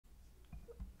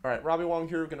Alright, Robbie Wong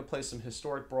here. We're going to play some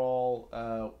Historic Brawl.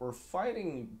 We're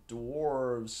fighting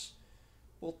dwarves.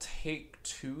 We'll take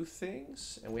two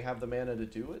things, and we have the mana to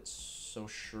do it, so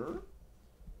sure.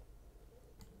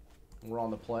 We're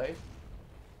on the play.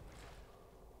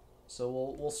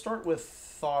 So we'll start with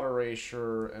Thought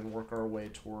Erasure and work our way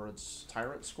towards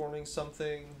Tyrant Scorning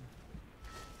something.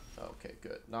 Okay,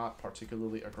 good. Not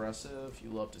particularly aggressive.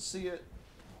 You love to see it.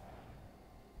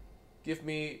 Give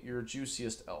me your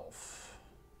juiciest elf.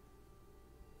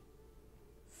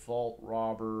 Vault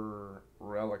Robber,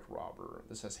 Relic Robber.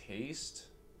 This has haste.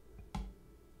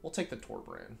 We'll take the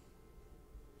Torbrand.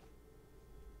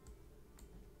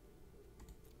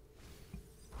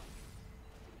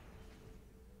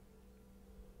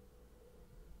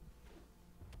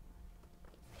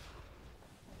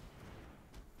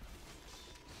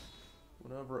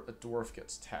 Whenever a dwarf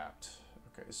gets tapped.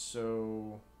 Okay,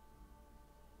 so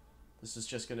this is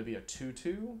just going to be a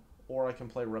 2/2, or I can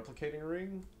play Replicating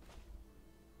Ring.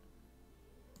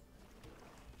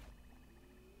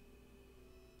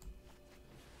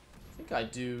 I think I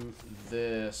do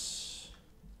this.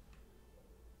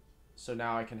 So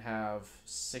now I can have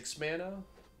 6 mana.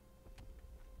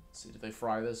 Let's see, do they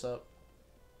fry this up?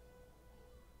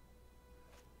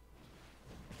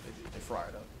 They do, they fry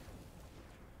it up.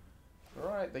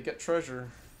 Alright, they get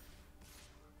treasure.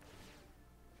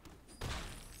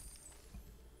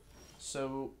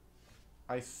 So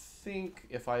I think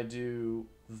if I do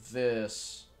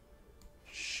this,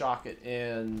 shock it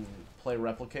in, play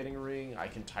Replicating Ring, I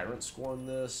can Tyrant Scorn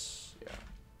this.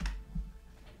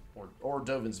 Yeah. Or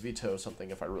Dovin's Veto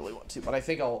something if I really want to. But I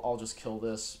think I'll just kill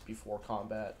this before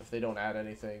combat if they don't add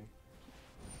anything.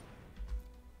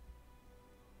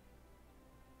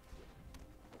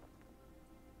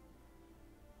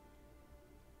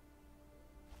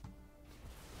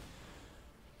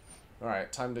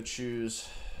 Alright, time to choose.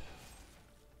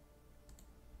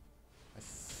 I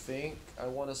think I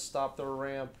want to stop the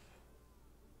ramp.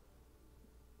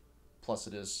 Plus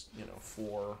it is, you know,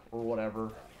 4 or whatever.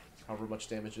 However much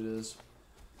damage it is.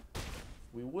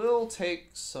 We will take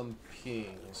some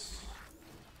pings.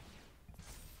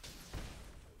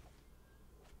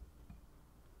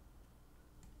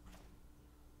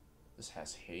 This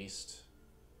has haste.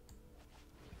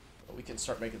 But we can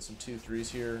start making some 2/3s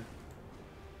here.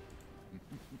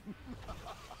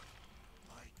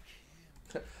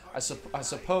 I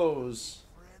suppose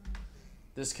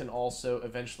this can also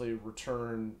eventually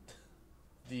return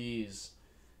these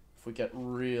if we get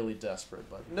really desperate,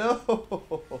 but no!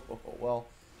 Well,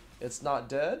 it's not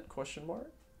dead? Question mark?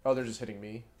 Oh, they're just hitting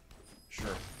me.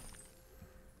 Sure.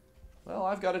 Well,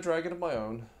 I've got a dragon of my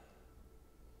own.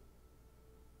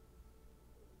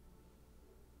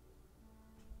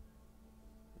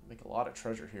 Make a lot of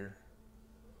treasure here.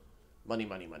 Money,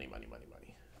 money, money, money, money,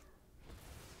 money.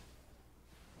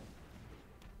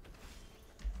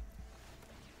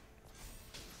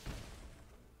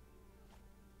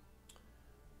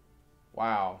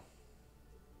 Wow.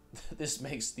 This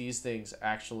makes these things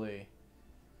actually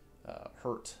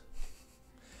hurt.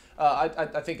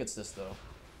 I think it's this, though.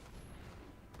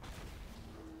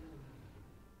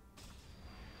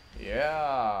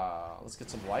 Yeah. Let's get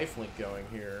some lifelink going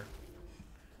here.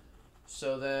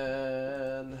 So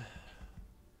then,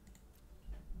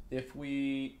 if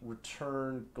we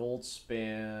return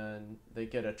Goldspan, they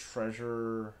get a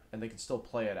treasure, and they can still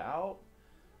play it out?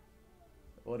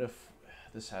 What if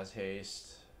this has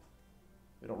haste?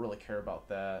 We don't really care about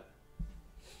that.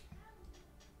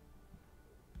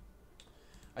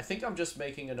 I think I'm just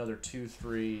making another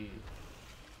 2/3,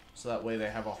 so that way they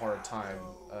have a hard time,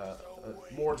 a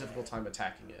more difficult time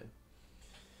attacking it.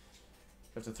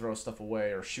 Have to throw stuff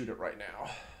away or shoot it right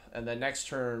now. And then next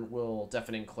turn, we'll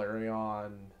Deafening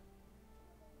Clarion.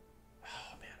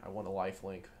 Oh, man, I want a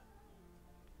lifelink.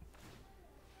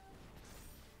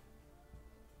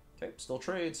 Okay, still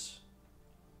trades.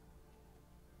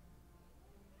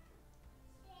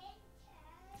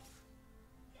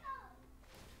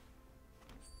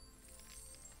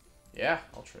 Yeah,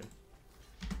 I'll trade.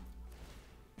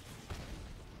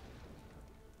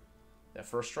 That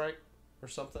first strike or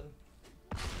something?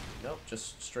 Nope,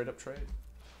 just straight up trade.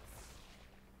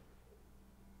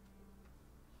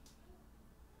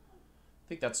 I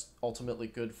think that's ultimately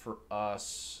good for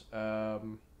us.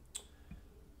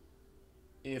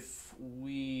 If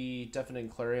we Deafening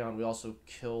Clarion, we also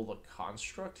kill the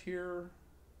construct here.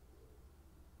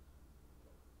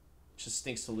 Just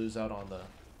stinks to lose out on the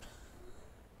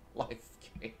life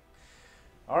gain.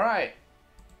 Alright.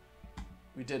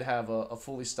 We did have a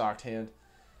fully stocked hand.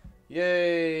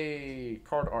 Yay!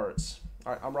 Card arts.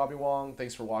 All right, I'm Robbie Wong.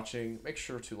 Thanks for watching. Make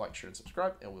sure to like, share, and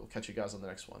subscribe, and we'll catch you guys on the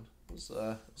next one. It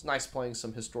was nice playing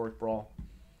some historic Brawl.